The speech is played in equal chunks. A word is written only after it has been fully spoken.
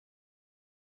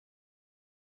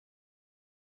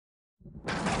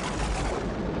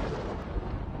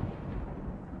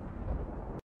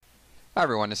Hi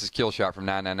everyone, this is Killshot from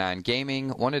 999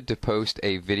 Gaming. Wanted to post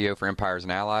a video for Empires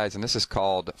and Allies, and this is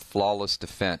called Flawless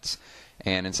Defense.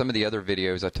 And in some of the other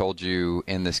videos I told you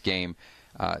in this game,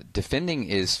 defending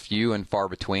is few and far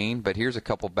between, but here's a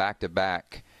couple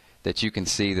back-to-back that you can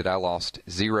see that I lost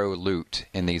 0 loot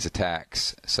in these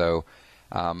attacks. So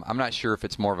I'm not sure if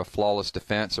it's more of a flawless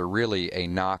defense or really a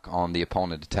knock on the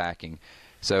opponent attacking.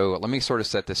 So let me sort of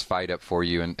set this fight up for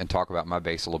you and talk about my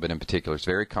base a little bit in particular. It's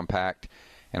very compact,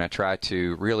 and I try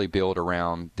to really build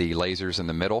around the lasers in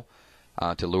the middle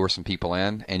to lure some people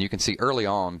in. And you can see early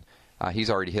on he's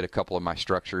already hit a couple of my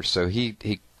structures, so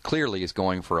he clearly is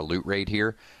going for a loot raid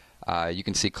here. You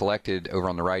can see collected over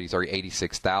on the right he's already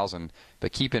 86,000,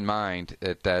 but keep in mind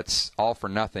that that's all for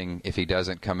nothing if he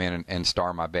doesn't come in and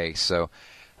star my base. So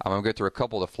I'm going to go through a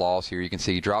couple of the flaws here. You can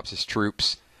see he drops his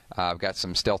troops. I've got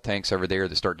some stealth tanks over there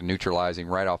that start to neutralize him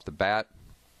right off the bat.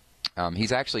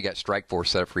 He's actually got strike force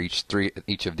set up for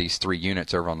each of these 3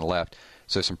 units over on the left.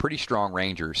 So some pretty strong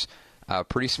rangers.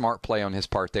 Pretty smart play on his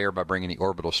part there by bringing the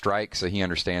orbital strike, so he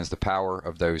understands the power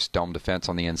of those dome defense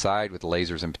on the inside with the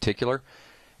lasers in particular.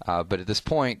 But at this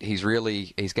point,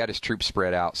 he's got his troops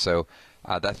spread out. So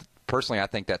personally, I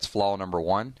think that's flaw number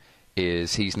 1.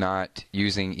 Is he's not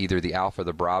using either the Alpha or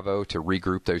the Bravo to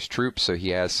regroup those troops, so he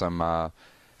has some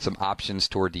options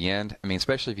toward the end. I mean,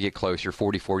 especially if you get close, you're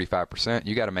 40-45%,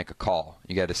 you got to make a call.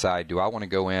 You got to decide, do I want to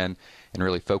go in and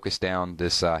really focus down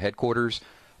this headquarters,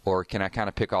 or can I kind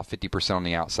of pick off 50% on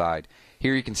the outside?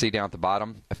 Here you can see down at the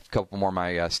bottom, a couple more of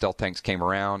my stealth tanks came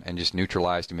around and just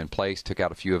neutralized him in place, took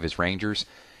out a few of his rangers.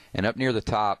 And up near the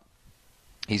top,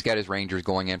 he's got his rangers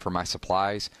going in for my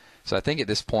supplies. So I think at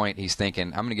this point he's thinking,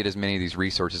 I'm going to get as many of these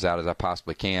resources out as I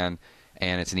possibly can,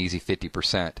 and it's an easy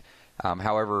 50%.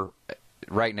 However,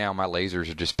 right now my lasers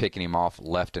are just picking him off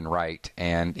left and right,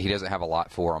 and he doesn't have a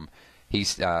lot for him.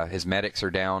 His medics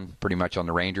are down pretty much on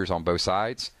the rangers on both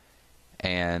sides,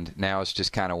 and now it's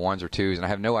just kind of 1s or 2s, and I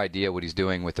have no idea what he's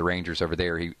doing with the rangers over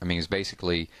there. He's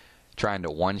basically trying to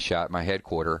one-shot my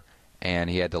headquarter,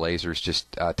 and he had the lasers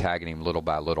just tagging him little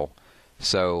by little.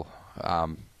 So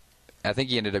I think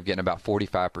he ended up getting about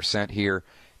 45% here.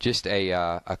 Just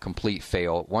a complete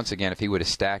fail. Once again, if he would have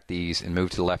stacked these and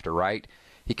moved to the left or right,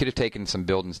 he could have taken some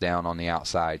buildings down on the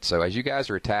outside. So as you guys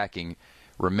are attacking,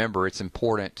 remember it's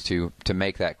important to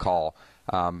make that call.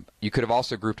 You could have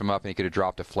also grouped him up, and he could have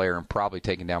dropped a flare and probably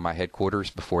taken down my headquarters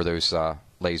before those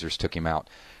lasers took him out.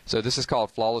 So this is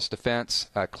called flawless defense.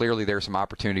 Clearly there are some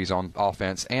opportunities on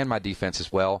offense and my defense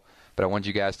as well, but I wanted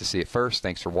you guys to see it first.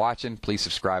 Thanks for watching. Please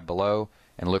subscribe below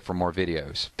and look for more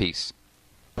videos. Peace.